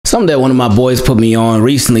Something that one of my boys put me on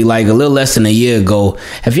recently, like a little less than a year ago.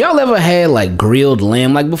 Have y'all ever had like grilled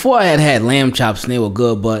lamb? Like before I had lamb chops and they were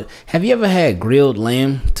good, but have you ever had grilled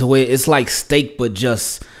lamb to where it's like steak but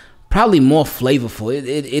just probably more flavorful?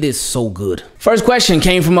 It is so good. First question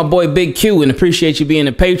came from my boy Big Q, and appreciate you being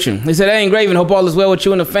a patron. He said, "Hey Ingraven, hope all is well with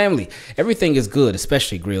you and the family. Everything is good,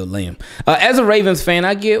 especially grilled lamb. As a Ravens fan,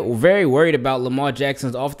 I get very worried about Lamar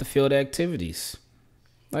Jackson's off the field activities.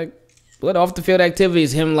 Like, what off the field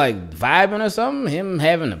activities? Him like vibing or something? Him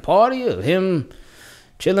having a party? Or him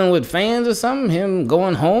chilling with fans or something? Him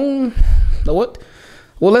going home? What?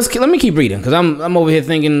 Well, let me keep reading, because I'm over here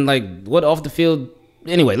thinking like, what off the field?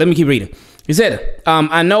 Anyway, let me keep reading. He said,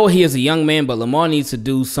 I know he is a young man, but Lamar needs to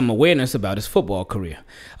do some awareness about his football career.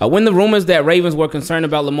 When the rumors that Ravens were concerned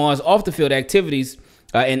about Lamar's off the field activities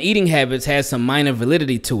and eating habits had some minor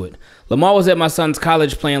validity to it. Lamar was at my son's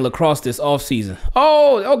college playing lacrosse this offseason.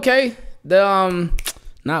 Oh, okay.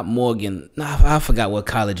 Not Morgan. I forgot what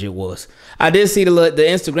college it was. I did see the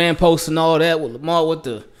Instagram posts and all that with Lamar with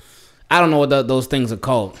the, I don't know what those things are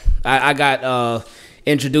called. I got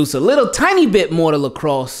introduced a little tiny bit more to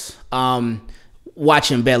lacrosse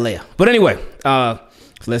watching Bel Air. But anyway, so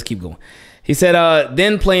let's keep going. He said,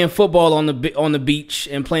 then playing football on the beach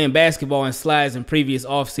and playing basketball and slides in previous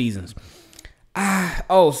off seasons.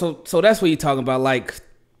 So that's what you're talking about, like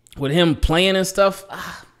with him playing and stuff.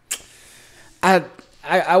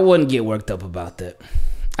 I wouldn't get worked up about that.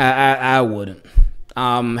 I wouldn't.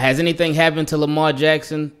 Has anything happened to Lamar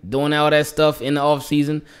Jackson doing all that stuff in the off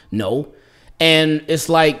season? No. And it's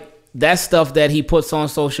like that stuff that he puts on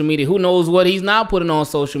social media. Who knows what he's not putting on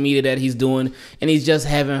social media that he's doing, and he's just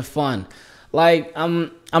having fun. Like,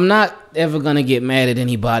 I'm not ever gonna get mad at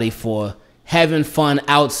anybody for having fun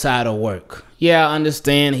outside of work. Yeah, I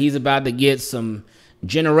understand he's about to get some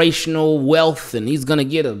generational wealth and he's gonna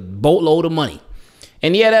get a boatload of money.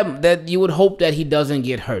 And yeah, that you would hope that he doesn't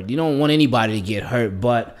get hurt. You don't want anybody to get hurt,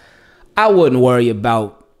 but I wouldn't worry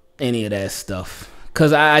about any of that stuff,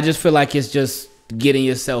 because I just feel like it's just getting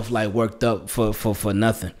yourself like worked up for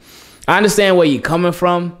nothing. I understand where you're coming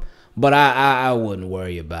from, but I wouldn't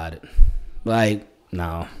worry about it. Like,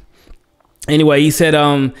 no. Anyway, he said,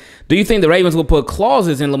 do you think the Ravens will put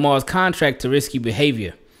clauses in Lamar's contract to risky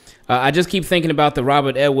behavior? I just keep thinking about the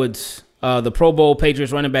Robert Edwards, the Pro Bowl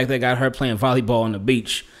Patriots running back that got hurt playing volleyball on the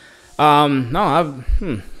beach. I'm not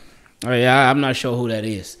sure who that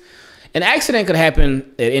is. An accident could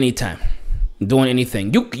happen at any time, doing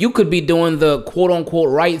anything. You could be doing the quote-unquote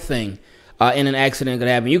right thing, and an accident could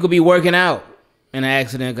happen. You could be working out, and an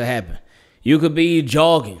accident could happen. You could be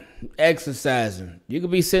jogging, exercising. You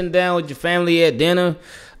could be sitting down with your family at dinner.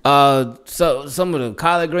 So some of the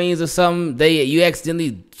collard greens or something, you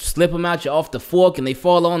accidentally slip them out off the fork and they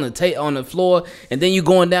fall on the floor, and then you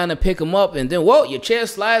going down to pick them up, and then whoa, your chair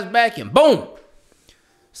slides back and boom.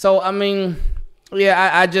 So I mean,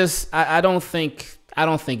 yeah, I don't think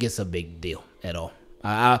it's a big deal at all.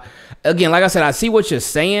 Again, like I said, I see what you're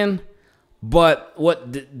saying, but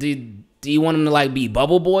what do you want him to like be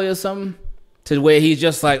Bubble Boy or something, to where he's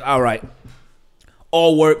just like, all right,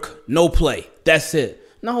 all work, no play, that's it?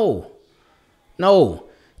 No.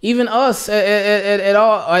 Even us at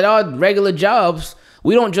our regular jobs,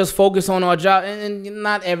 we don't just focus on our job. And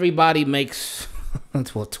not everybody makes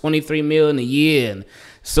 $23 million a year, and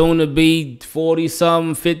soon to be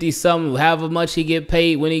 40-something, 50-something, however much he get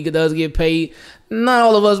paid when he does get paid. Not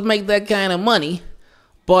all of us make that kind of money,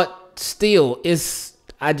 but still,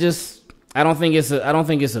 I don't think it's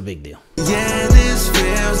a big deal. Yeah, this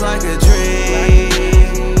feels like a dream.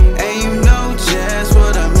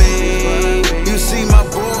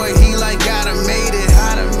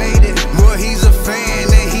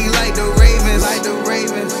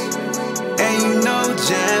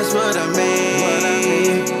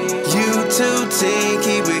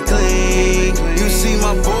 Keep it clean. You see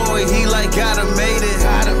my boy, he like gotta made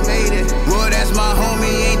it. Well, that's my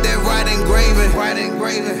homie, ain't that right,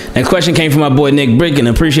 Ingraven? Next question came from my boy Nick Bricken.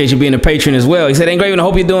 Appreciate you being a patron as well. He said, Ingraven, I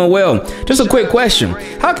hope you're doing well. Just a quick question.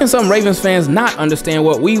 How can some Ravens fans not understand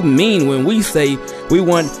what we mean when we say we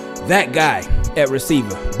want that guy at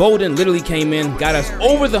receiver? Bolden literally came in, got us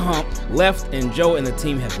over the hump, left, and Joe and the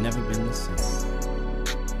team have never been the same.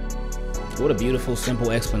 What a beautiful, simple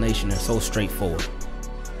explanation and so straightforward.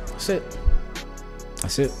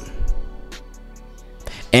 That's it.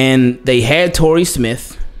 And they had Torrey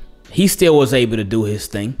Smith. He still was able to do his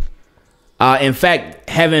thing. In fact,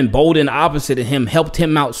 having Bolden opposite of him helped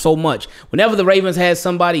him out so much. Whenever the Ravens had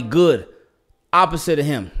somebody good opposite of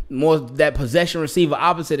him, more that possession receiver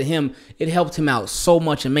opposite of him, it helped him out so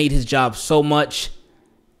much and made his job so much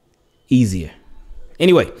easier.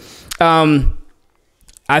 Anyway,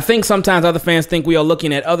 I think sometimes other fans think we are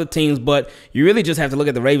looking at other teams, but you really just have to look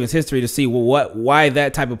at the Ravens' history to see why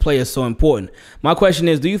that type of play is so important. My question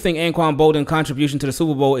is, do you think Anquan Boldin's contribution to the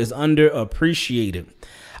Super Bowl is underappreciated?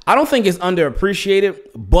 I don't think it's underappreciated,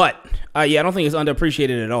 but I don't think it's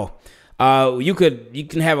underappreciated at all. You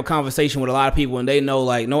can have a conversation with a lot of people and they know,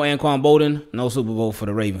 like, no Anquan Boldin, no Super Bowl for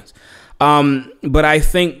the Ravens. But I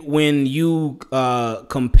think when you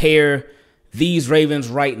compare these Ravens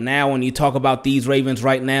right now, when you talk about these Ravens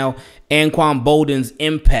right now, Anquan Boldin's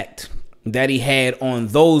impact that he had on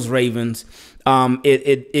those Ravens,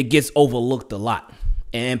 it gets overlooked a lot.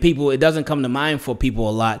 And it doesn't come to mind for people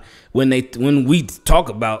a lot when we talk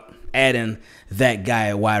about adding that guy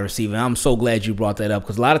at wide receiver. And I'm so glad you brought that up,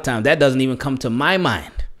 because a lot of times that doesn't even come to my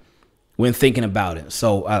mind when thinking about it.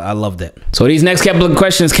 So I love that. So these next couple of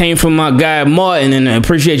questions came from my guy Martin, and I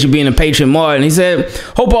appreciate you being a patron, Martin. He said,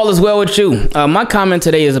 hope all is well with you. My comment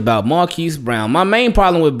today is about Marquise Brown. My main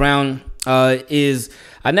problem with Brown is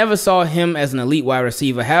I never saw him as an elite wide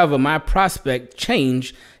receiver. However, my prospect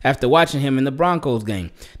changed after watching him in the Broncos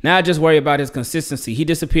game. Now I just worry about his consistency. He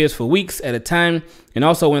disappears for weeks at a time, and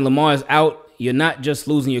also when Lamar is out, you're not just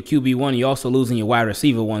losing your QB1, you're also losing your wide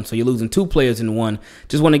receiver one. So you're losing two players in one.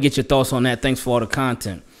 Just want to get your thoughts on that. Thanks for all the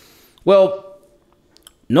content. Well,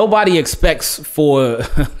 nobody expects for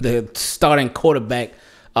the starting quarterback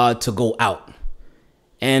to go out.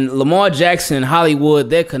 And Lamar Jackson and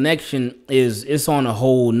Hollywood, their connection it's on a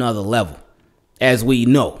whole nother level, as we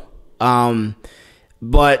know.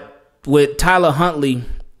 But with Tyler Huntley,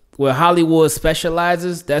 where Hollywood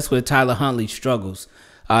specializes, that's where Tyler Huntley struggles.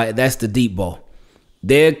 That's the deep ball.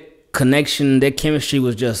 Their connection, their chemistry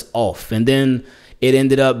was just off. And then it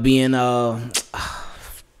ended up being the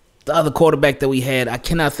other quarterback that we had. I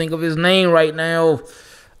cannot think of his name right now.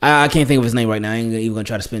 I can't think of his name right now. I ain't even going to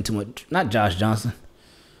try to spend too much. Not Josh Johnson.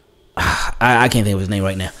 I can't think of his name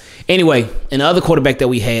right now. Anyway, and the other quarterback that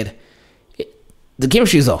we had, the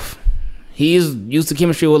chemistry is off. He is used to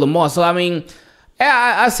chemistry with Lamar. So, I mean,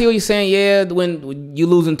 I see what you're saying. Yeah, when you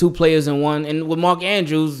losing two players in one. And with Mark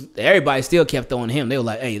Andrews, everybody still kept throwing him. They were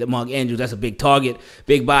like, hey, Mark Andrews, that's a big target,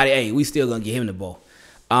 big body. Hey, we still going to get him the ball.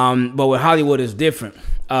 But with Hollywood, it's different,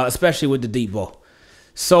 especially with the deep ball.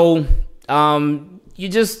 So, you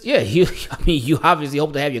obviously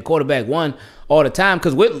hope to have your quarterback one all the time,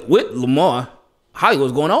 because with Lamar,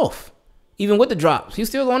 Hollywood's going off. Even with the drops, he's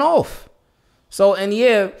still going off. So, and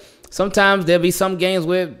yeah, sometimes there'll be some games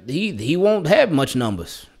where he won't have much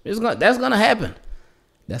numbers. That's going to happen.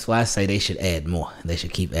 That's why I say they should add more. They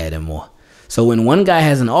should keep adding more. So when one guy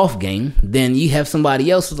has an off game, then you have somebody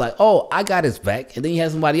else who's like, oh, I got his back. And then you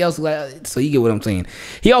have somebody else who's like, so you get what I'm saying.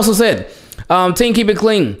 He also said, team, keep it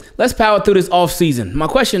clean. Let's power through this off season. My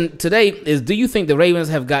question today is, do you think the Ravens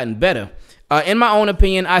have gotten better? In my own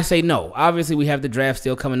opinion, I say no. Obviously, we have the draft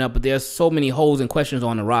still coming up, but there's so many holes and questions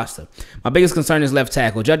on the roster. My biggest concern is left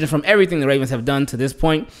tackle. Judging from everything the Ravens have done to this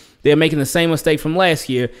point, they're making the same mistake from last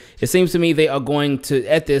year. It seems to me they are going to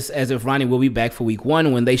at this as if Ronnie will be back for week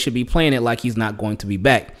 1 when they should be playing it like he's not going to be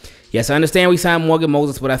back. Yes, I understand we signed Morgan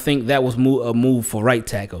Moses, but I think that was a move for right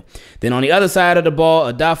tackle. Then on the other side of the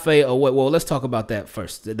ball, Adafe, well, let's talk about that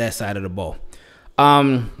first, that side of the ball.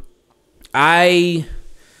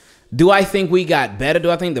 Do I think we got better? Do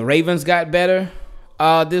I think the Ravens got better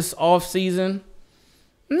this offseason?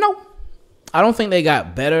 No. I don't think they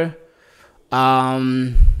got better.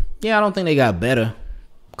 I don't think they got better.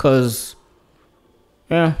 Because,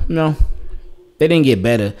 no. They didn't get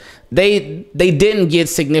better. They didn't get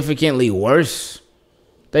significantly worse.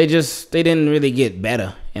 They didn't really get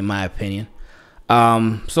better, in my opinion.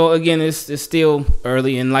 So, again, it's still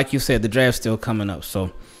early. And like you said, the draft's still coming up.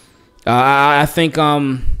 So, I think...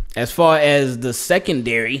 as far as the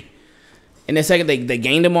secondary, in the second, they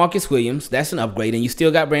gained DeMarcus Williams. That's an upgrade. And you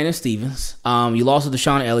still got Brandon Stevens. You lost to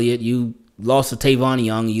Deshaun Elliott. You lost to Tavon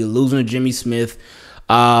Young. You're losing to Jimmy Smith.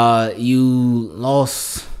 You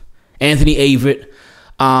lost Anthony Averett.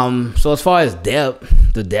 So as far as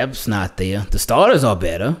depth, the depth's not there. The starters are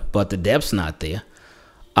better, but the depth's not there.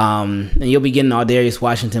 And you'll be getting Ardarius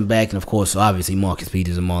Washington back. And, of course, obviously, Marcus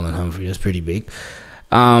Peters and Marlon Humphrey. That's pretty big.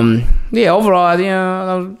 Overall,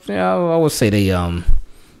 I would say they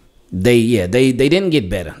didn't get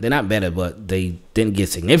better. They're not better, but they didn't get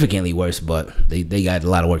significantly worse, but they got a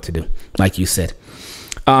lot of work to do, like you said.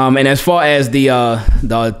 And as far as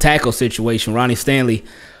the tackle situation, Ronnie Stanley,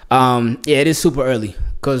 it is super early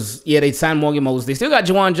because, they signed Morgan Moses. They still got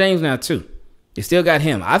Juwan James now, too. They still got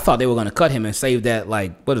him. I thought they were going to cut him and save that,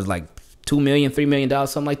 $2 million, $3 million,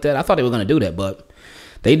 something like that. I thought they were going to do that, but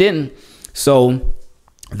they didn't. So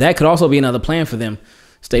that could also be another plan for them.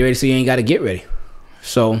 Stay ready so you ain't got to get ready.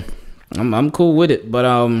 So I'm cool with it.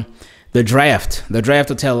 But the draft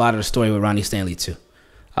will tell a lot of the story with Ronnie Stanley too.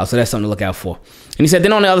 So that's something to look out for. And he said,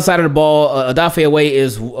 then on the other side of the ball, Adafe Away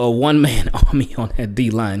is a one-man army on that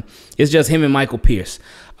D-line. It's just him and Michael Pierce.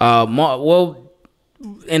 And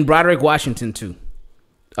Broderick Washington too.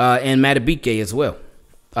 And Matabike as well.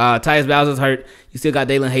 Tyus Bowser's hurt. You still got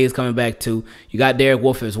Dalen Hayes coming back too. You got Derek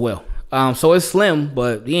Wolfe as well. So it's slim,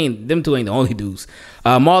 but them two ain't the only dudes.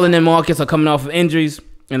 Marlon and Marcus are coming off of injuries,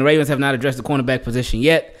 and the Ravens have not addressed the cornerback position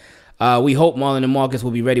yet. We hope Marlon and Marcus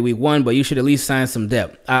will be ready week 1, but you should at least sign some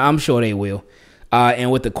depth. I'm sure they will.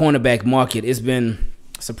 And with the cornerback market, it's been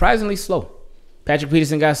surprisingly slow. Patrick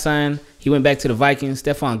Peterson got signed. He went back to the Vikings.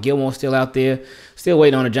 Stephon Gilmore's still out there. Still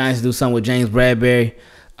waiting on the Giants to do something with James Bradbury.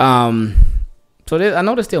 I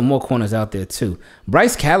know there's still more corners out there, too.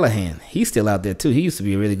 Bryce Callahan, he's still out there, too. He used to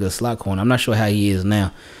be a really good slot corner. I'm not sure how he is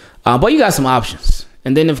now. But you got some options.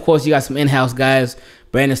 And then, of course, you got some in-house guys.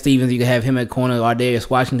 Brandon Stevens, you can have him at corner. Ardarius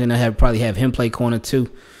Washington, probably have him play corner, too.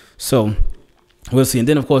 So, we'll see. And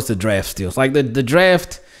then, of course, the draft still. It's like the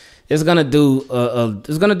draft is going to do a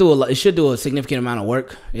lot. It should do a significant amount of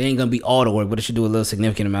work. It ain't going to be all the work, but it should do a little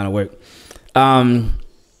significant amount of work.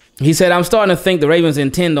 He said, I'm starting to think the Ravens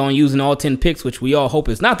intend on using all 10 picks, which we all hope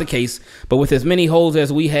is not the case. But with as many holes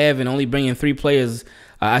as we have and only bringing 3 players,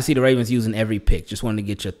 I see the Ravens using every pick. Just wanted to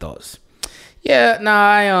get your thoughts. Yeah,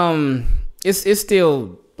 it's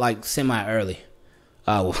still like semi-early.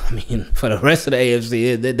 For the rest of the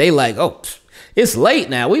AFC, they like, it's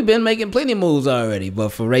late now. We've been making plenty of moves already. But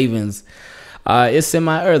for Ravens, it's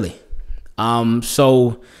semi-early.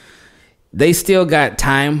 So they still got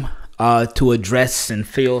time to address and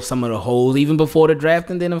fill some of the holes even before the draft.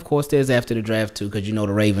 And then, of course, there's after the draft, too, because you know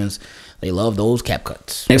the Ravens, they love those cap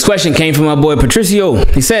cuts. Next question came from my boy Patricio.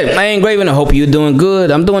 He said, "Hey, Ingraven, I hope you're doing good.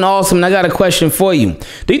 I'm doing awesome, and I got a question for you.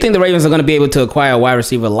 Do you think the Ravens are going to be able to acquire a wide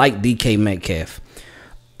receiver like DK Metcalf?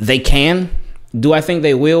 They can. Do I think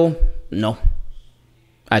they will? No.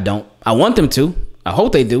 I don't. I want them to. I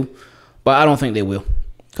hope they do, but I don't think they will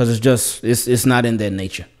because it's not in their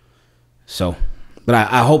nature. So, but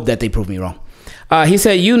I hope that they prove me wrong." He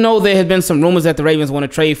said, there have been some rumors that the Ravens want to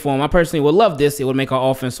trade for him. I personally would love this. It would make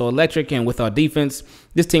our offense so electric, and with our defense,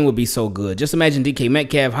 this team would be so good. Just imagine DK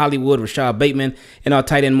Metcalf, Hollywood, Rashad Bateman, and our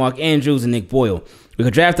tight end Mark Andrews and Nick Boyle. We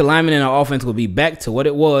could draft a lineman, and our offense will be back to what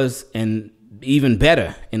it was and even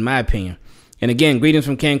better, in my opinion. And again, greetings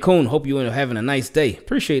from Cancun. Hope you are having a nice day.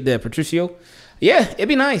 Appreciate that, Patricio. Yeah, it'd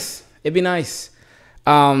be nice. It'd be nice.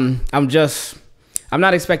 I'm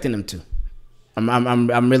not expecting them to.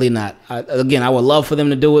 I'm really not. I would love for them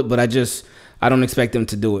to do it, but I don't expect them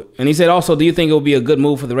to do it. And he said also, do you think it would be a good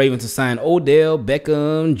move for the Ravens to sign Odell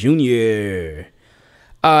Beckham Jr.?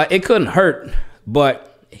 It couldn't hurt,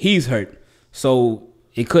 but he's hurt, so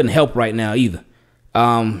it couldn't help right now either.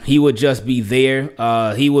 He would just be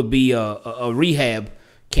there. He would be a rehab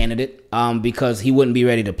candidate because he wouldn't be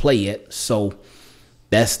ready to play yet. So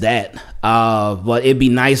that's that. But it'd be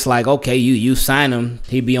nice, like, okay, you sign him.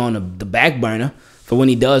 He'd be on the back burner for when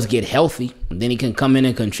he does get healthy. And then he can come in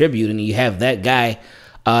and contribute, and you have that guy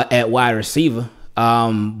at wide receiver.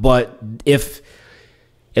 But if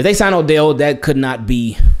they sign Odell, that could not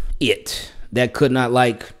be it. That could not,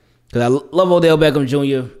 because I love Odell Beckham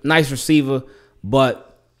Jr., nice receiver,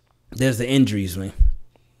 but there's the injuries, man.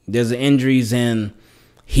 There's the injuries, and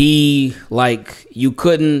you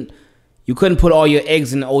couldn't put all your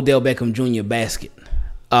eggs in the Odell Beckham Jr. basket.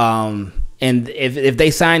 And if they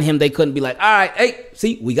sign him, they couldn't be like, all right, hey,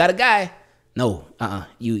 see, we got a guy. No,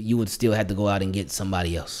 you would still have to go out and get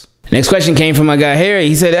somebody else. Next question came from my guy Harry.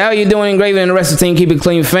 He said, how are you doing, Ingraven, and the rest of the team? Keep it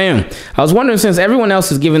clean, fam. I was wondering, since everyone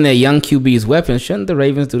else is giving their young QBs weapons, shouldn't the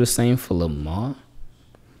Ravens do the same for Lamar?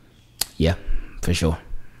 Yeah, for sure.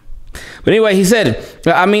 But anyway, he said,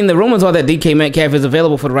 the rumors are that DK Metcalf is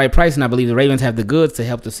available for the right price, and I believe the Ravens have the goods to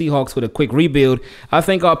help the Seahawks with a quick rebuild. I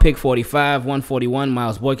think I'll pick 45, 141,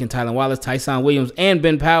 Miles Boykin, Tylan Wallace, Tyson Williams, and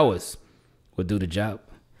Ben Powers would do the job.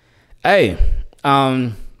 Hey,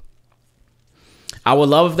 I would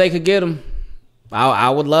love if they could get him. I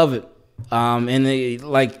would love it.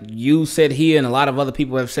 Like you said here, and a lot of other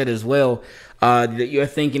people have said as well, your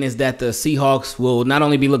thinking is that the Seahawks will not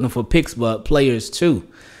only be looking for picks, but players too.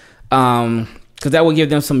 Because that will give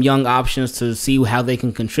them some young options to see how they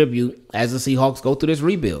can contribute as the Seahawks go through this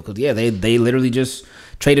rebuild. Because, yeah, they literally just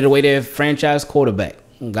traded away their franchise quarterback.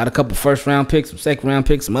 Got a couple first-round picks, some second-round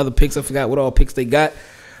picks, some other picks. I forgot what all picks they got.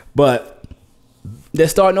 But they're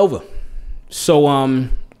starting over. So,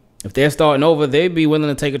 if they're starting over, they'd be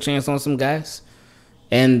willing to take a chance on some guys.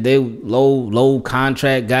 And they low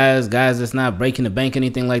contract guys that's not breaking the bank,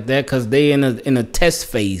 anything like that, because they in a test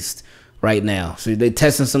phase right now. So they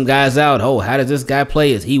testing some guys out. Oh, how does this guy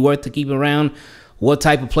play? Is he worth to keep around? What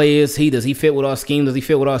type of player is he? Does he fit with our scheme? Does he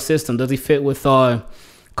fit with our system? Does he fit with our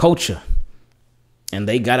culture? And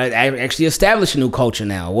they got to actually establish a new culture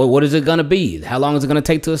now. What is it going to be? How long is it going to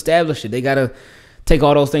take to establish it? They got to take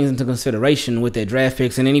all those things into consideration with their draft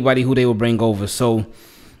picks and anybody who they will bring over. So,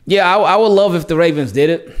 yeah, I would love if the Ravens did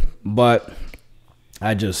it, but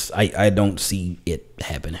I don't see it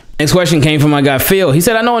happening. Next question came from my guy Phil. He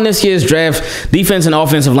said, I know in this year's draft, defense and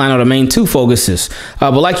offensive line are the main two focuses.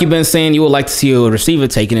 But like you've been saying, you would like to see a receiver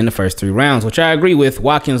taken in the first 3 rounds, which I agree with.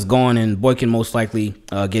 Watkins gone and Boykin most likely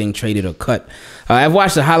getting traded or cut. I've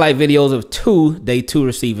watched the highlight videos of 2 day 2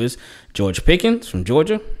 receivers. George Pickens from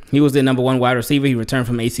Georgia. He was their #1 wide receiver. He returned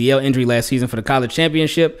from ACL injury last season for the college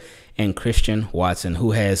championship. And Christian Watson,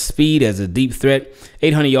 who has speed as a deep threat,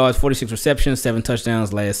 800 yards, 46 receptions, 7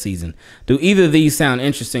 touchdowns last season. Do either of these sound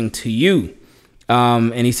interesting to you?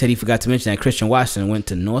 And he said he forgot to mention that Christian Watson went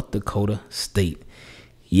to North Dakota State.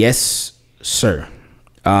 Yes, sir.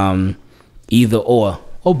 Either or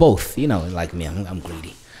both. You know, like me, I'm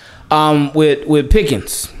greedy. With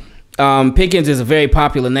Pickens. Pickens is a very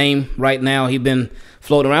popular name right now. He's been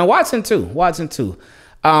floating around. Watson too.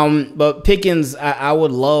 But Pickens, I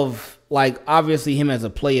would love, like, obviously him as a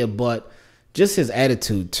player, but just his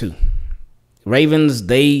attitude too. Ravens,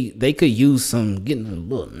 they could use some getting a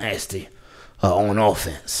little nasty on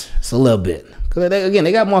offense. It's a little bit. Because,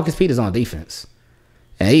 they got Marcus Peters on defense.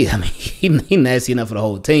 And he nasty enough for the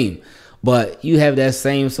whole team. But you have that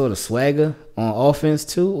same sort of swagger on offense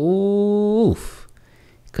too. Ooh,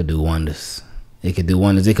 it could do wonders. It could do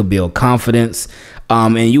wonders. It could build confidence.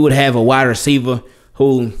 And you would have a wide receiver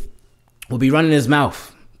who will be running his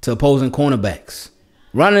mouth to opposing cornerbacks.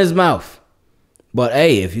 Running his mouth. But,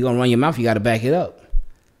 hey, if you're going to run your mouth, you got to back it up.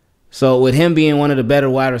 So, with him being one of the better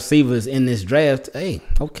wide receivers in this draft, hey,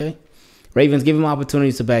 okay. Ravens, give him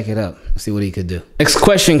opportunities to back it up. See what he could do. Next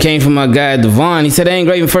question came from my guy, Devon. He said, hey,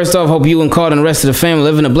 Ingraven, first off, hope you and Carl and the rest of the family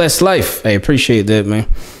living a blessed life. Hey, appreciate that, man.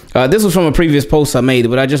 This was from a previous post I made,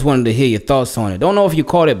 but I just wanted to hear your thoughts on it. Don't know if you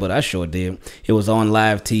caught it, but I sure did. It was on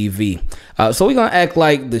live TV. So we're going to act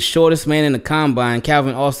like the shortest man in the combine,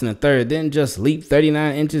 Calvin Austin III, didn't just leap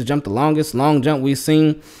 39 inches, jump the longest long jump we've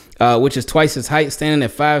seen, which is twice his height, standing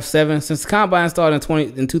at 5'7". Since the combine started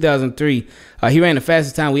in 2003, he ran the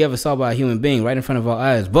fastest time we ever saw by a human being right in front of our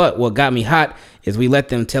eyes. But what got me hot is we let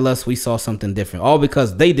them tell us we saw something different, all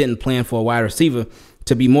because they didn't plan for a wide receiver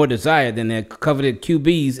to be more desired than their coveted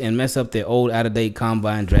QBs and mess up their old, out-of-date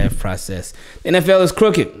combine draft process. The NFL is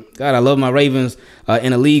crooked. God, I love my Ravens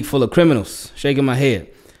in a league full of criminals. Shaking my head.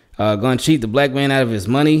 Gonna cheat the black man out of his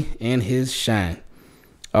money and his shine.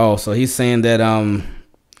 Oh, so he's saying that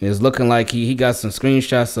it's looking like he got some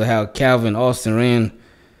screenshots of how Calvin Austin ran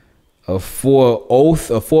a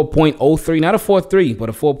 4.03, not a 4.3, but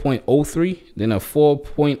a 4.03, then a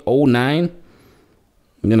 4.09,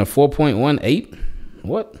 and then a 4.18.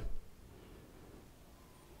 What?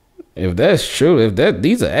 If that's true, if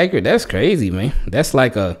these are accurate, that's crazy, man. That's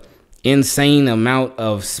like a insane amount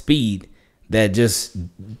of speed that just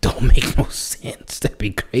don't make no sense. That'd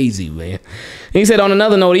be crazy, man. And he said, on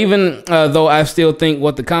another note, even though I still think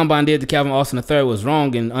what the combine did to Calvin Austin III was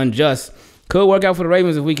wrong and unjust, could work out for the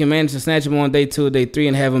Ravens if we can manage to snatch him on day 2 or day 3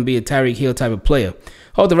 and have him be a Tyreek Hill type of player.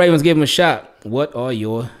 Hope the Ravens give him a shot. What are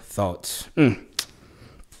your thoughts?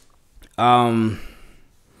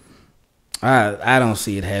 I don't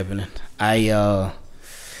see it happening. That'd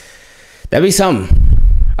be something.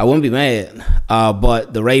 I wouldn't be mad.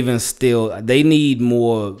 But the Ravens they need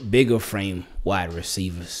more bigger frame wide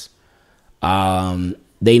receivers.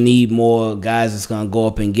 They need more guys that's gonna go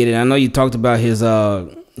up and get it. I know you talked about his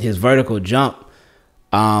vertical jump.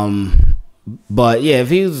 But yeah,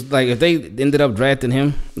 if they ended up drafting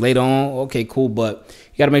him later on, okay, cool. But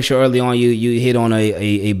you gotta make sure early on you hit on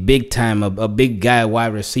a big time, a big guy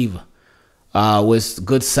wide receiver. With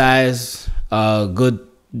good size, good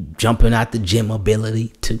jumping out the gym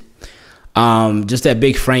ability too. Just that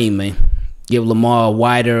big frame, man. Give Lamar a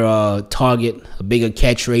wider target, a bigger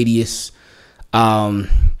catch radius. So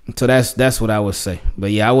that's what I would say.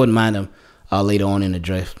 But yeah, I wouldn't mind him later on in the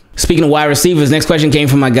draft. Speaking of wide receivers, next question came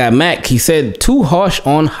from my guy Mac. He said, too harsh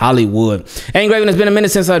on Hollywood. Hey, Ingraven, it's been a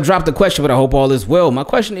minute since I dropped the question, but I hope all is well. My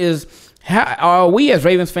question is, how are we as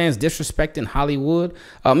Ravens fans disrespecting Hollywood?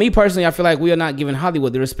 Me personally, I feel like we are not giving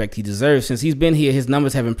Hollywood the respect he deserves. Since he's been here, his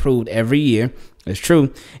numbers have improved every year. It's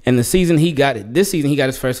true. And this season he got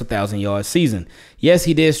his first 1,000-yard season. Yes,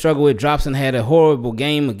 he did struggle with drops and had a horrible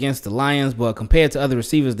game against the Lions, but compared to other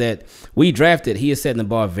receivers that we drafted, he is setting the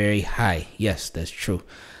bar very high. Yes, that's true.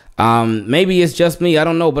 Maybe it's just me. I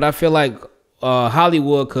don't know, but I feel like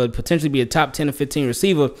Hollywood could potentially be a top 10 or 15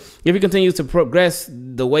 receiver if he continues to progress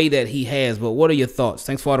the way that he has. But what are your thoughts?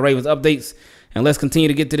 Thanks for all the Ravens updates. And let's continue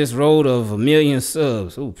to get to this road of 1 million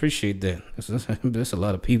subs. Oh, appreciate that. That's a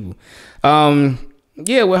lot of people.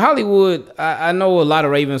 Yeah, with Hollywood, I know a lot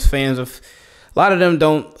of Ravens fans. A lot of them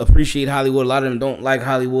don't appreciate Hollywood. A lot of them don't like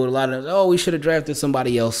Hollywood. A lot of them, we should have drafted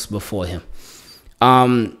somebody else before him.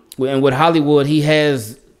 And with Hollywood, he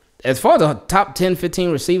has, as far as the top 10,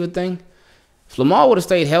 15 receiver thing, if Lamar would have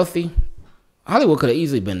stayed healthy, Hollywood could have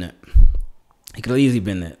easily been that. He could have easily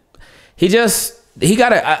been that. He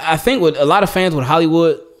got I think with a lot of fans with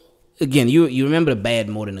Hollywood, again, you remember the bad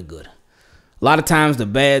more than the good. A lot of times the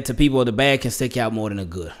bad can stick out more than the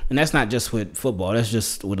good. And that's not just with football. That's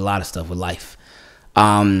just with a lot of stuff with life.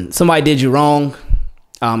 Somebody did you wrong.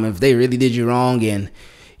 If they really did you wrong and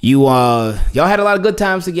y'all had a lot of good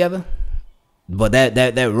times together, but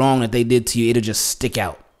that wrong that they did to you, it'll just stick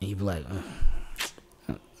out. And you'll be like,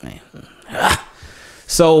 man.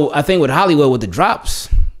 So I think with Hollywood, with the drops,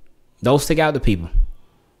 those stick out to people.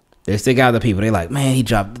 They stick out to people. They're like, man, he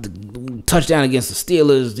dropped the touchdown against the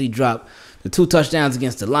Steelers. He dropped the 2 touchdowns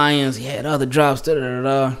against the Lions. He had other drops.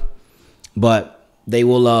 But they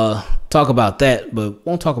will talk about that, but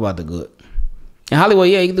won't talk about the good. And Hollywood,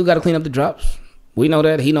 yeah, you do got to clean up the drops. We know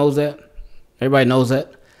that. He knows that. Everybody knows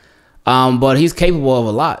that. But he's capable of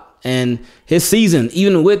a lot. And his season,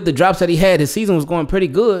 even with the drops that he had, his season was going pretty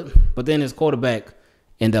good. But then his quarterback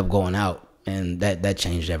ended up going out. And that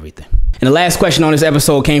changed everything. And the last question on this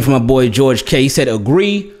episode came from my boy George K. He said,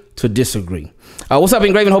 agree to disagree. What's up,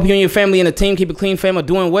 Ingraven? Hope you and your family and the team, keep it clean, fam, are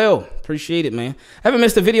doing well. Appreciate it, man. I haven't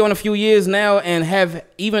missed a video in a few years now and have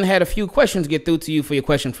even had a few questions get through to you for your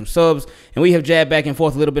question from subs. And we have jabbed back and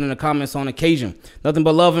forth a little bit in the comments on occasion. Nothing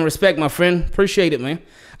but love and respect, my friend. Appreciate it, man.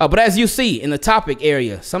 But as you see in the topic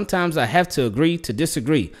area, sometimes I have to agree to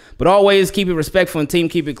disagree. But always keep it respectful and team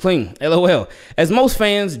keep it clean. LOL. As most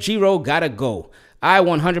fans, G-Ro gotta go. I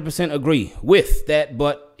 100% agree with that,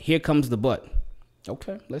 but here comes the but.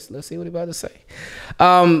 Okay, let's see what he's about to say.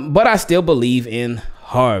 But I still believe in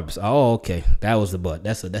Harbs. Oh, okay. That was the but.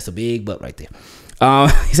 That's a big but right there.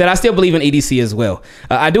 He said, I still believe in EDC as well.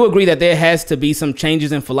 I do agree that there has to be some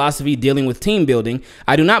changes in philosophy dealing with team building.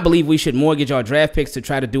 I do not believe we should mortgage our draft picks to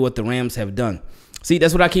try to do what the Rams have done. See,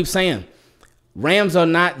 that's what I keep saying. Rams are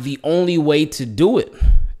not the only way to do it.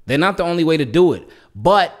 They're not the only way to do it.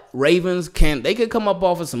 But Ravens they could come up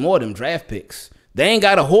off of some more of them draft picks. They ain't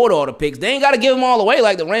got to hoard all the picks. They ain't got to give them all away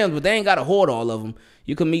like the Rams, but they ain't got to hoard all of them.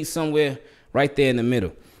 You can meet somewhere right there in the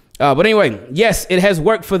middle. But anyway, yes, it has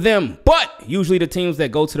worked for them. But usually the teams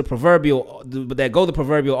that go the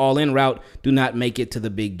proverbial all-in route do not make it to the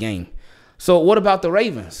big game. So what about the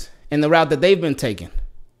Ravens and the route that they've been taking?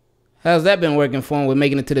 How's that been working for them with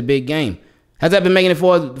making it to the big game? How's that been making it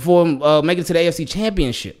for making it to the AFC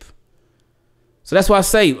Championship? So that's why I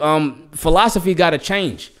say philosophy got to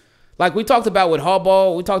change. Like we talked about with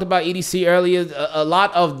Harbaugh, we talked about EDC earlier, a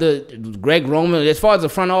lot of the Greg Roman, as far as the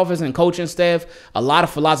front office and coaching staff, a lot of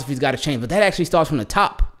philosophies got to change. But that actually starts from the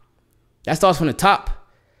top. That starts from the top.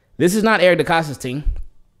 This is not Eric DeCosta's team.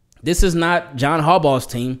 This is not John Harbaugh's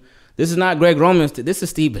team. This is not Greg Roman's team. This is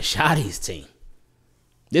Steve Bisciotti's team.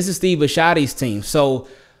 This is Steve Bisciotti's team. So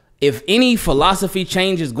if any philosophy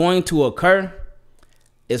change is going to occur,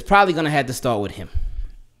 it's probably going to have to start with him.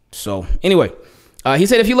 So anyway. He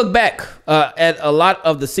said, if you look back at a lot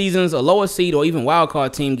of the seasons, a lower seed or even wild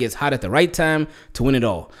card team gets hot at the right time to win it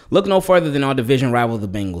all. Look no further than our division rival, the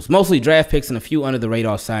Bengals. Mostly draft picks and a few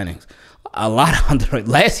under-the-radar signings. A lot of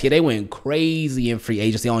last year, they went crazy in free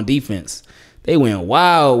agency on defense. They went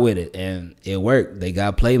wild with it, and it worked. They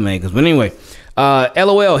got playmakers. But anyway,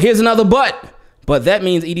 LOL, here's another but. But that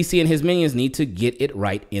means EDC and his minions need to get it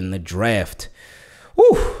right in the draft.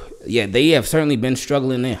 Whew. Yeah, they have certainly been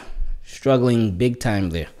struggling there. Struggling big time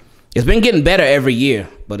there. It's been getting better every year,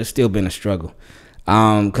 but it's still been a struggle.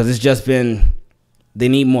 Because it's just been, they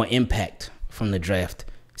need more impact from the draft.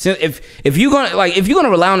 So if you're gonna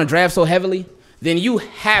rely on the draft so heavily, then you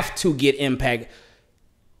have to get impact.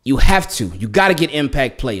 You gotta get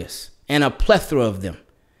impact players and a plethora of them.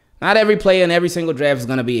 Not every player in every single draft is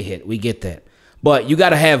gonna be a hit. We get that. But you got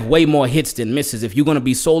to have way more hits than misses. If you're going to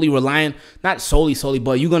be solely reliant, not solely,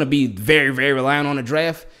 but you're going to be very, very reliant on the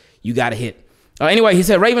draft, you got to hit. Anyway, he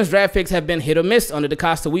said Ravens draft picks have been hit or miss under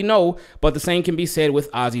DeCosta, we know, but the same can be said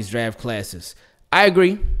with Ozzy's draft classes. I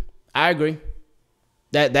agree.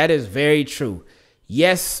 That is very true.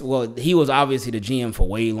 Yes, well, he was obviously the GM for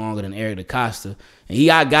way longer than Eric DeCosta. And he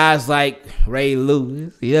got guys like Ray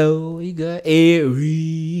Lewis, he got Ed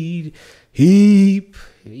Reed, Heap.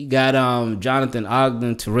 He got Jonathan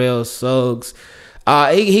Ogden, Terrell Suggs.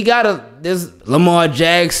 He got this Lamar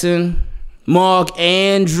Jackson, Mark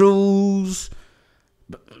Andrews.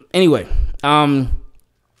 Anyway,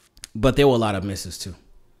 but there were a lot of misses too.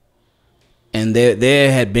 And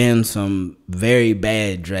there had been some very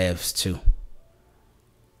bad drafts too.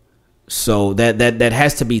 So that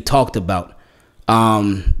has to be talked about.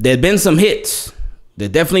 There'd been some hits. There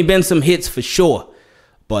definitely been some hits for sure.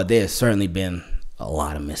 But there's certainly been a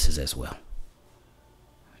lot of misses as well.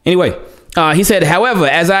 Anyway, he said, however,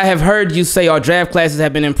 as I have heard you say, our draft classes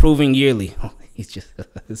have been improving yearly. He's just,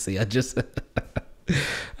 see, I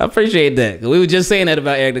appreciate that. We were just saying that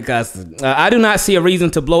about Eric DeCosta. I do not see a reason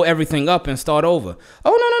to blow everything up and start over.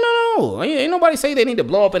 Oh, no. Ain't nobody say they need to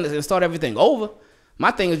blow up and start everything over.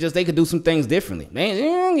 My thing is just they could do some things differently. Man,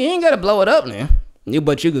 you ain't got to blow it up, man.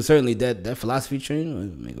 But you could certainly, that philosophy change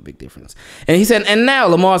would make a big difference. And he said, and now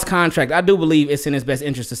Lamar's contract, I do believe it's in his best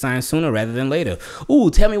interest to sign sooner rather than later. Ooh,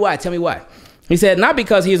 tell me why. He said, not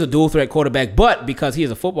because he is a dual threat quarterback, but because he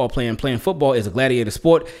is a football player, and playing football is a gladiator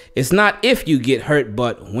sport. It's not if you get hurt,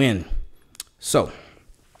 but when. So,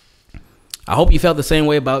 I hope you felt the same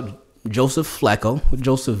way about Joseph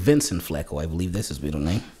Vincent Flacco, I believe that's his middle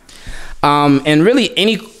name. And really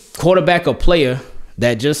any quarterback or player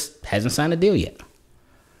that just hasn't signed a deal yet.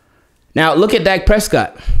 Now, look at Dak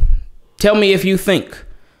Prescott. Tell me if you think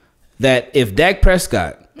that if Dak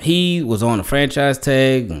Prescott, he was on a franchise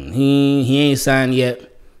tag and he ain't signed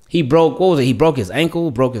yet. He broke, what was it? He broke his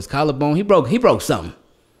ankle, broke his collarbone. He broke something.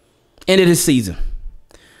 Ended his season.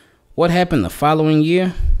 What happened the following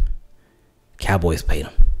year? Cowboys paid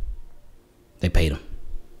him. They paid him.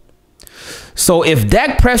 So if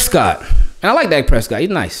Dak Prescott, and I like Dak Prescott, he's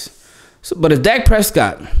nice. But if Dak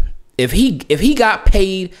Prescott, if he got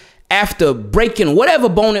paid after breaking whatever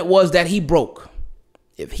bone it was that he broke,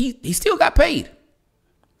 if he still got paid.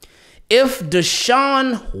 If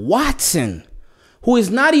Deshaun Watson, who is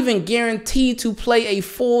not even guaranteed to play a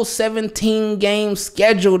full 17-game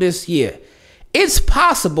schedule this year, it's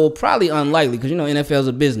possible, probably unlikely because, NFL is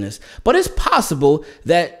a business, but it's possible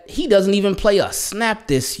that he doesn't even play a snap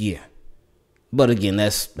this year. But again,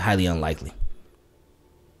 that's highly unlikely.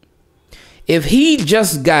 If he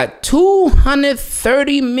just got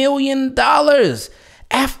 $230 million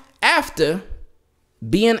after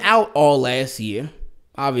being out all last year,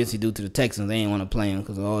 obviously due to the Texans, they ain't want to play him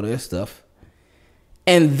because of all their stuff.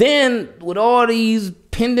 And then with all these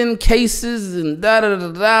pending cases and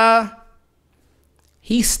da-da-da-da,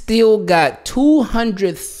 he still got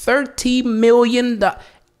 $230 million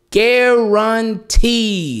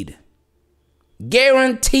guaranteed.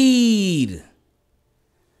 Guaranteed.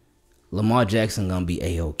 Lamar Jackson gonna be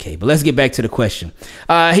A-okay. But let's get back to the question.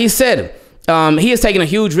 He said, he has taken a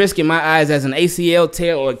huge risk in my eyes, as an ACL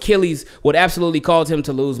tear or Achilles would absolutely cause him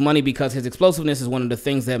to lose money because his explosiveness is one of the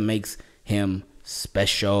things that makes him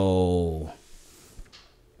special.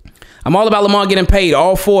 I'm all about Lamar getting paid,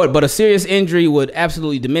 all for it, but a serious injury would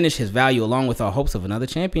absolutely diminish his value along with our hopes of another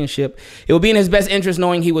championship. It would be in his best interest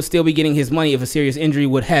knowing he would still be getting his money if a serious injury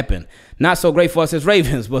would happen. Not so great for us as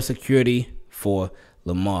Ravens, but security for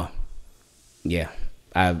Lamar. Yeah,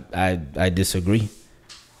 I disagree.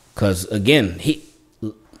 Because, again,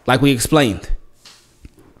 like we explained,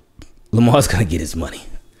 Lamar's going to get his money.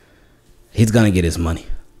 He's going to get his money.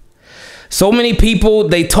 So many people,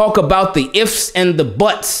 they talk about the ifs and the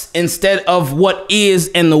buts instead of what is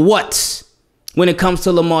and the what's when it comes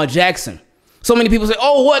to Lamar Jackson. So many people say,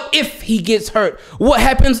 oh, what if he gets hurt? What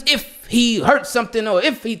happens if he hurts something, or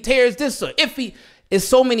if he tears this, or if he... It's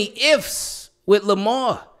so many ifs with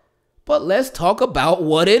Lamar. But let's talk about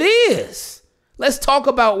what it is. Let's talk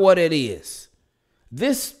about what it is.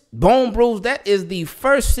 This bone bruise, that is the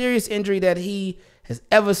first serious injury that he has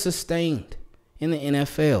ever sustained in the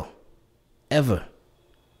NFL. Ever.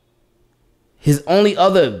 His only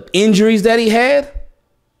other injuries that he had,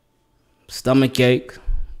 stomach ache,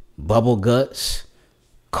 bubble guts,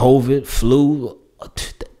 COVID, flu,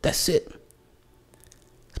 that's it.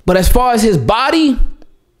 But as far as his body,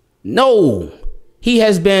 no, he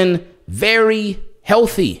has been very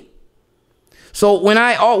healthy. So when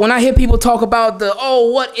I hear people talk about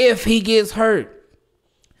what if he gets hurt?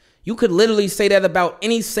 You could literally say that about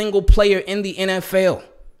any single player in the NFL.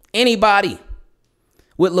 Anybody.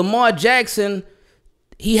 With Lamar Jackson,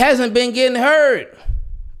 he hasn't been getting hurt.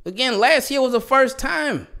 Again, last year was the first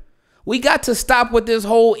time. We got to stop with this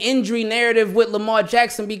whole injury narrative with Lamar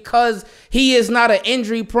Jackson because he is not an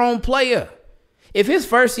injury-prone player. If his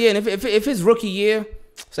first year, and if his rookie year,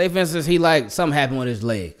 say for instance, something happened with his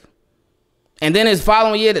leg. And then his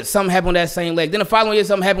following year, that something happened with that same leg. Then the following year,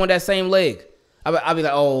 something happened with that same leg. I'll be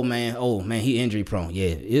like, oh man, he injury prone. Yeah,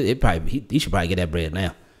 he should probably get that bread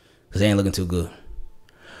now because they ain't looking too good.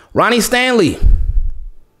 Ronnie Stanley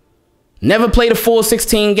never played a full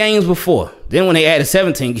 16 games before. Then when they added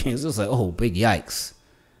 17 games, it was like, oh, big yikes.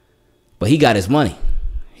 But he got his money.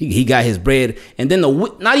 He got his bread. And then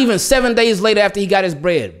not even 7 days later after he got his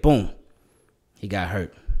bread, boom, he got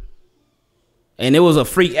hurt. And it was a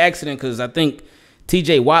freak accident because I think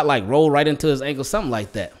TJ Watt like rolled right into his ankle, something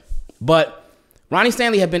like that. But Ronnie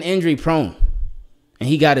Stanley had been injury prone, and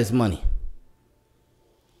he got his money.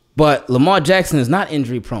 But Lamar Jackson is not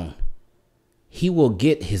injury prone. He will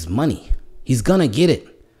get his money. He's going to get it.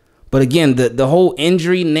 But again, the whole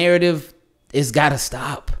injury narrative, it's got to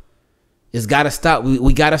stop. It's got to stop.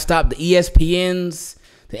 We got to stop the ESPNs,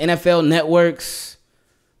 the NFL networks.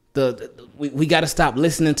 We got to stop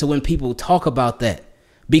listening to when people talk about that,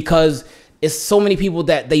 because it's so many people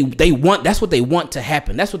that they want. That's what they want to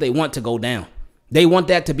happen. That's what they want to go down. They want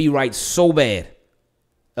that to be right so bad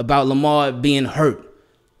about Lamar being hurt.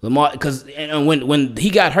 Lamar, because when he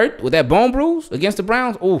got hurt with that bone bruise against the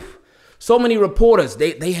Browns, oof, so many reporters,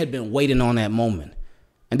 they had been waiting on that moment.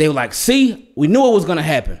 And they were like, see, we knew it was going to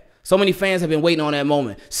happen. So many fans have been waiting on that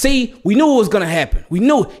moment. See, we knew it was going to happen. We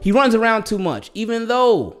knew he runs around too much, even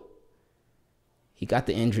though he got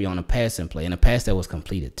the injury on a passing play and a pass that was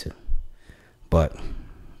completed too. But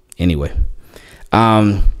anyway,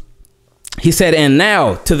 he said, and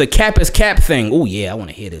now to the cap is cap thing. Oh yeah, I want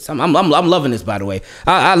to hear this. I'm loving this, by the way.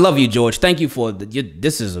 I love you, George. Thank you for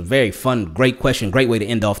this is a very fun, great question, great way to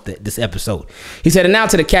end off this episode. He said, and now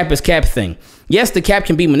to the cap is cap thing. Yes, the cap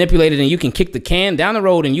can be manipulated, and you can kick the can down the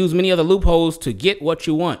road and use many other loopholes to get what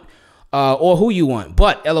you want, or who you want.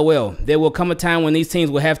 But LOL, there will come a time when these teams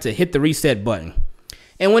will have to hit the reset button.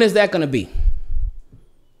 And when is that going to be?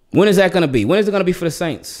 When is that going to be? When is it going to be for the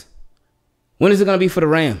Saints? When is it going to be for the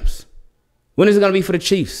Rams? When is it going to be for the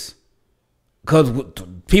Chiefs? Because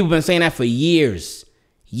people have been saying that for years.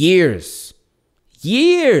 Years.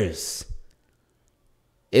 Years.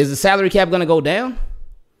 Is the salary cap going to go down?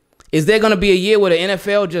 Is there going to be a year where the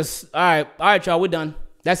NFL just, all right, y'all, we're done.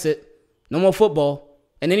 That's it. No more football.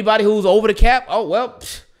 And anybody who's over the cap, oh, well,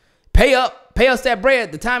 pay up. Pay us that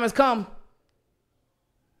bread. The time has come.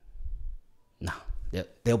 No,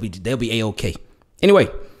 they'll be A-okay. Anyway,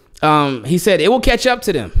 he said it will catch up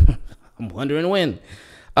to them. I'm wondering when.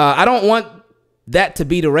 I don't want that to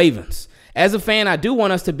be the Ravens. As a fan, I do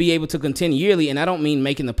want us to be able to contend yearly, and I don't mean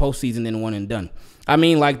making the postseason in one and done. I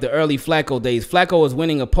mean like the early Flacco days. Flacco was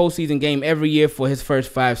winning a postseason game every year for his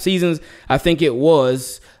first 5 seasons. I think it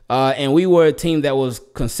was. And we were a team that was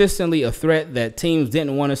consistently a threat that teams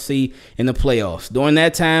didn't want to see in the playoffs. During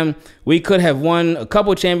that time, we could have won a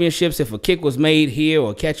couple championships if a kick was made here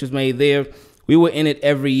or a catch was made there. We were in it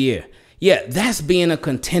every year. Yeah, that's being a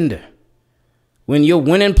contender. When you're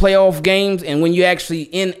winning playoff games and when you're actually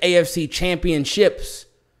in AFC championships,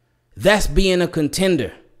 that's being a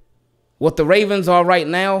contender. What the Ravens are right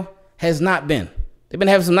now has not been. They've been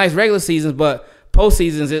having some nice regular seasons, but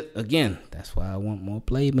postseasons, again, that's why I want more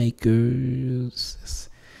playmakers.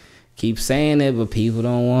 Keep saying it, but people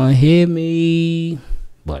don't want to hear me.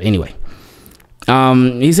 But anyway,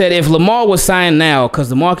 he said if Lamar was signed now, because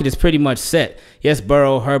the market is pretty much set, yes,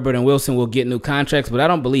 Burrow, Herbert, and Wilson will get new contracts, but I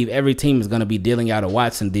don't believe every team is going to be dealing out a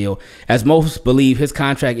Watson deal, as most believe his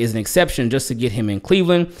contract is an exception just to get him in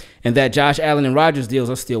Cleveland, and that Josh Allen and Rodgers deals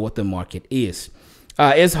are still what the market is.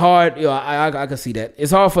 It's hard. I can see that.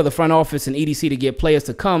 It's hard for the front office and EDC to get players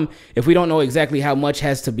to come if we don't know exactly how much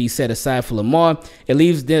has to be set aside for Lamar. It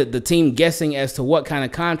leaves the team guessing as to what kind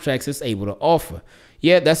of contracts it's able to offer.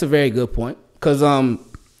 Yeah, that's a very good point. Because,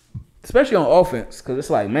 especially on offense, because it's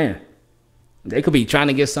like, man, they could be trying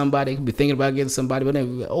to get somebody. They could be thinking about getting somebody, but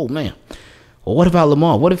then, oh, man. Well, what about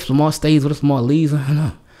Lamar? What if Lamar stays? What if Lamar leaves? I don't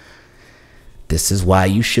know. This is why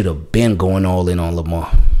you should have been going all in on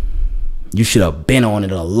Lamar. You should have been on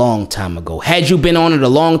it a long time ago. Had you been on it a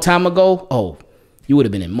long time ago, oh, you would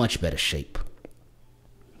have been in much better shape.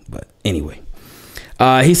 But anyway.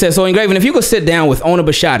 He says, so Ingraven, if you could sit down with owner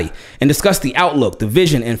Bisciotti and discuss the outlook, the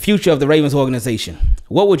vision, and future of the Ravens organization,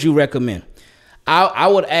 what would you recommend? I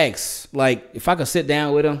would ask, like, if I could sit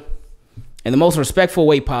down with him in the most respectful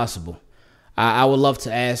way possible, I would love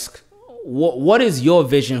to ask, what is your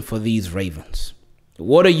vision for these Ravens?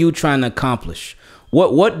 What are you trying to accomplish?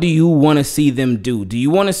 What do you want to see them do? Do you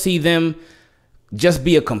want to see them just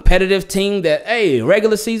be a competitive team that, hey,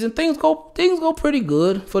 regular season, things go pretty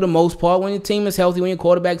good for the most part. When your team is healthy, when your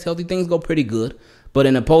quarterback's healthy, things go pretty good. But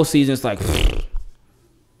in the postseason, it's like,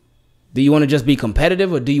 do you want to just be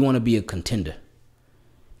competitive or do you want to be a contender?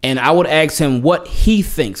 And I would ask him what he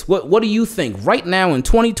thinks. What do you think right now in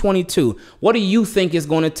 2022? What do you think is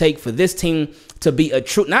going to take for this team to be a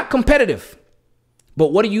true, not competitive,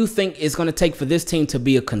 But what do you think is going to take for this team to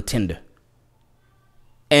be a contender?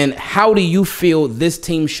 And how do you feel this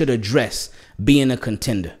team should address being a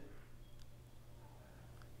contender?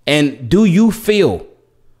 And do you feel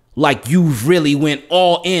like you've really went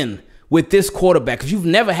all in with this quarterback? Because you've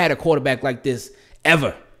never had a quarterback like this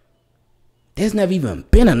ever. There's never even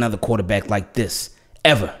been another quarterback like this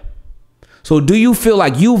ever. So do you feel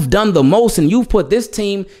like you've done the most and you've put this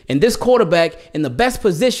team and this quarterback in the best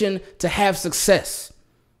position to have success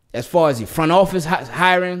as far as your front office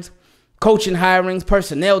hirings, coaching hirings,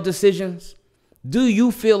 personnel decisions? Do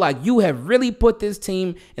you feel like you have really put this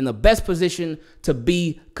team in the best position to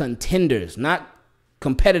be contenders? Not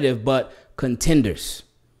competitive, but contenders.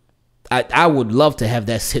 I would love to have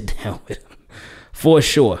that sit down with him for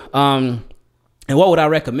sure. And what would I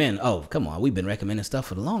recommend? Oh, come on. We've been recommending stuff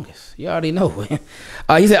for the longest. You already know.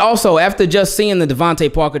 He said, also, after just seeing the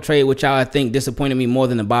Devontae Parker trade, which I think disappointed me more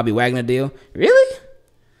than the Bobby Wagner deal. Really?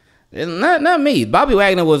 Not me. Bobby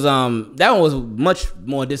Wagner was, that one was much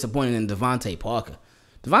more disappointing than Devontae Parker.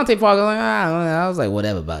 Devontae Parker, I was like,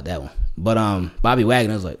 whatever about that one. But Bobby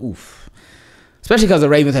Wagner was like, oof. Especially because the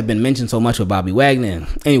Ravens have been mentioned so much with Bobby Wagner.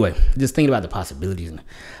 Anyway, just thinking about the possibilities.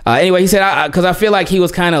 Anyway, he said, because I feel like he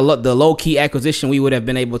was kind of the low-key acquisition we would have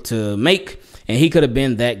been able to make, and he could have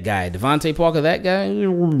been that guy. Devontae Parker, that guy?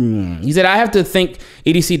 He said, I have to think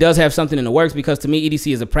EDC does have something in the works, because to me,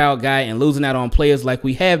 EDC is a proud guy, and losing out on players like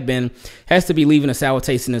we have been has to be leaving a sour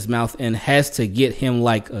taste in his mouth and has to get him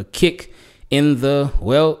like a kick in the,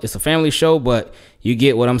 well, it's a family show, but you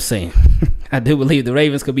get what I'm saying. I do believe the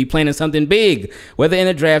Ravens could be planning something big, whether in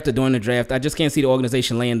the draft or during the draft. I just can't see the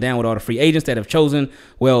organization laying down with all the free agents that have chosen.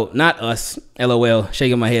 Well, not us. LOL.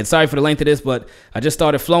 Shaking my head. Sorry for the length of this, but I just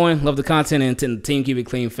started flowing. Love the content and the Team Keep It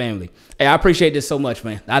Clean family. Hey, I appreciate this so much,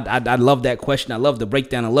 man. I love that question. I love the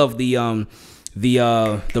breakdown. I love the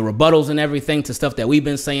rebuttals and everything to stuff that we've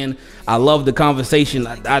been saying. I love the conversation.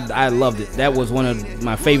 I loved it. That was one of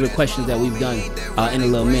my favorite questions that we've done in a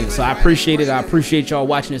little minute. So I appreciate it. I appreciate y'all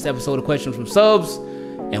watching this episode of Questions from Subs,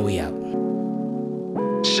 and we out.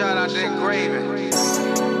 Shout out to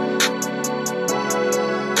Ingravenvids.